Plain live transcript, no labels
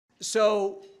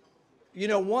So,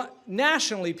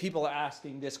 nationally, people are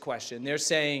asking this question. They're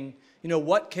saying,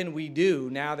 what can we do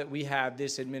now that we have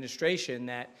this administration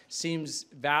that seems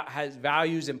has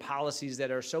values and policies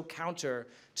that are so counter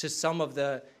to some of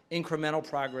the incremental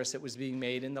progress that was being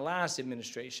made in the last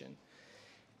administration?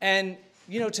 And,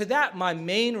 to that, my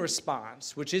main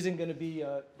response, which isn't going to be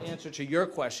an answer to your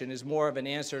question, is more of an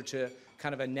answer to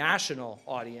kind of a national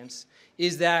audience,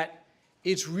 is that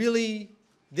it's really,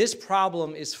 this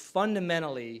problem is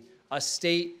fundamentally a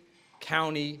state,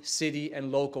 county, city,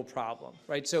 and local problem,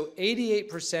 right? So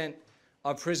 88%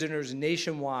 of prisoners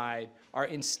nationwide are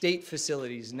in state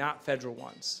facilities, not federal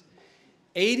ones.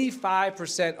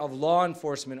 85% of law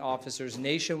enforcement officers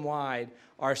nationwide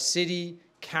are city,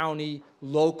 county,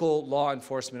 local law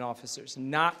enforcement officers,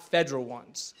 not federal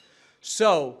ones.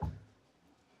 So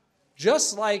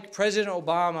just like President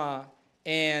Obama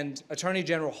and Attorney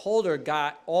General Holder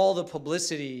got all the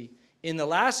publicity in the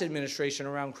last administration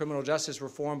around criminal justice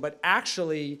reform, but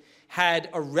actually had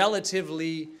a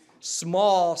relatively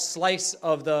small slice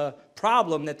of the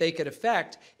problem that they could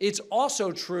affect, it's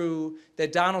also true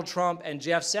that Donald Trump and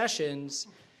Jeff Sessions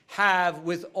have,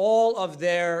 with all of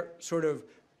their sort of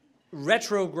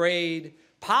retrograde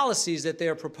policies that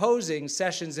they're proposing,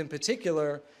 Sessions in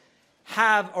particular,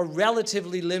 have a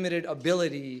relatively limited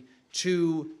ability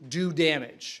to do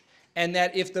damage. And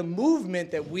that if the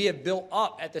movement that we have built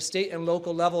up at the state and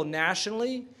local level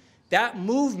nationally, that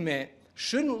movement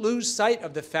shouldn't lose sight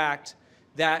of the fact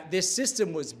that this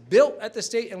system was built at the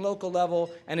state and local level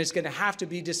and it's going to have to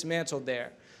be dismantled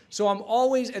there. So I'm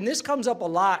always, and this comes up a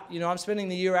lot, I'm spending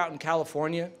the year out in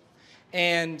California,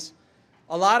 and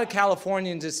a lot of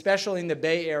Californians, especially in the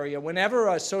Bay Area, whenever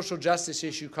a social justice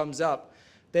issue comes up,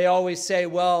 they always say,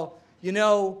 well,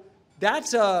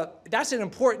 that's an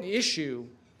important issue.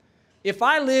 If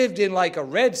I lived in like a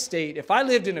red state, if I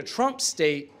lived in a Trump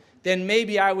state, then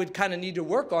maybe I would kind of need to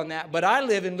work on that. But I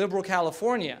live in liberal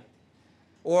California,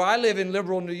 or I live in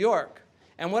liberal New York.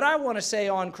 And what I want to say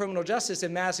on criminal justice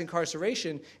and mass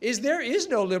incarceration is there is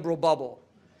no liberal bubble.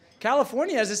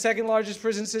 California has the second largest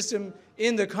prison system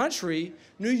in the country.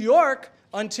 New York,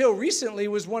 until recently,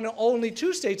 was one of only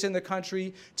 2 states in the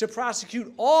country to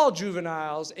prosecute all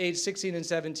juveniles aged 16 and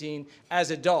 17 as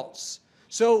adults.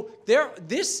 So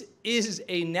this is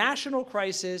a national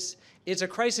crisis. It's a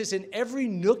crisis in every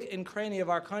nook and cranny of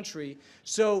our country.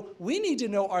 So we need to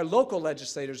know our local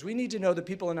legislators. We need to know the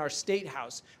people in our state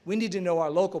house. We need to know our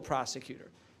local prosecutor.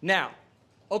 Now,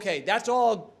 okay, that's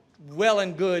all well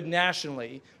and good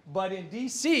nationally, but in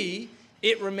DC,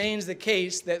 it remains the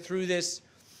case that through this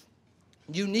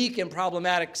unique and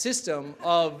problematic system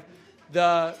of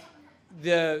the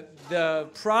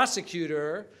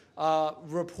prosecutor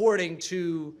reporting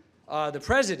to the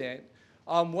president,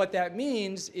 what that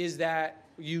means is that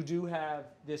you do have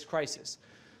this crisis.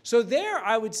 So there,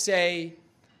 I would say,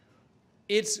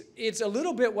 it's a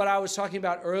little bit what I was talking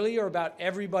about earlier about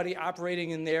everybody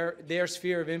operating in their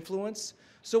sphere of influence.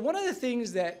 So one of the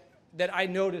things that I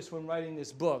noticed when writing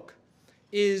this book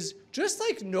is just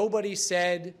like nobody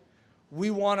said, we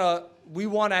want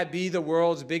to be the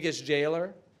world's biggest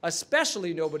jailer,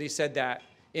 especially nobody said that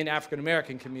in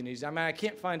African-American communities. I mean, I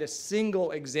can't find a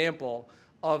single example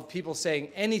of people saying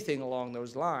anything along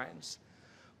those lines.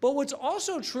 But what's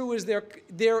also true is there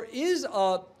is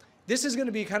this is going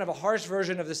to be kind of a harsh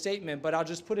version of the statement, but I'll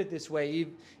just put it this way.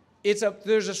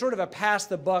 There's a sort of a pass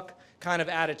the buck kind of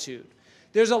attitude.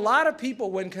 There's a lot of people,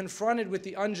 when confronted with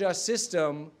the unjust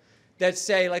system, that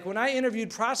say, like when I interviewed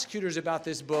prosecutors about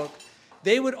this book,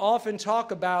 they would often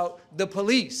talk about the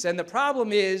police. And the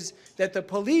problem is that the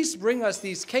police bring us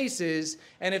these cases,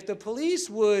 and if the police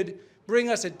would bring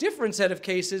us a different set of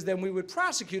cases, then we would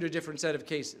prosecute a different set of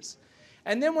cases.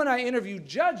 And then when I interview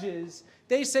judges,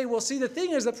 they say, well, see, the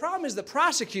thing is, the problem is the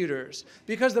prosecutors,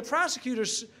 because the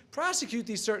prosecutors prosecute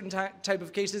these certain type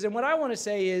of cases. And what I want to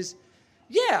say is,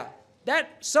 yeah,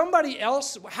 that somebody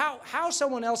else, how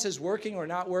someone else is working or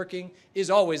not working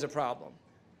is always a problem.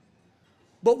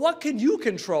 But what can you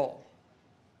control?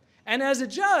 And as a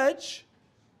judge,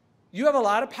 you have a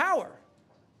lot of power.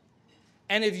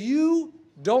 And if you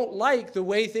don't like the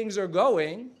way things are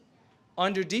going,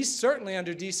 certainly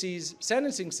under DC's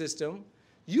sentencing system,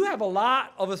 you have a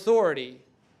lot of authority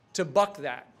to buck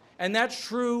that. And that's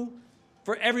true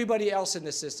for everybody else in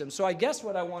the system. So I guess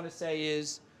what I want to say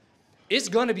is, it's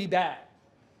going to be bad.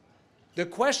 The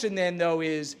question then, though,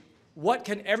 is what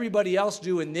can everybody else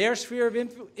do in their sphere of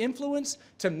influence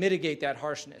to mitigate that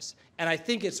harshness? And I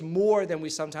think it's more than we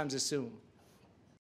sometimes assume.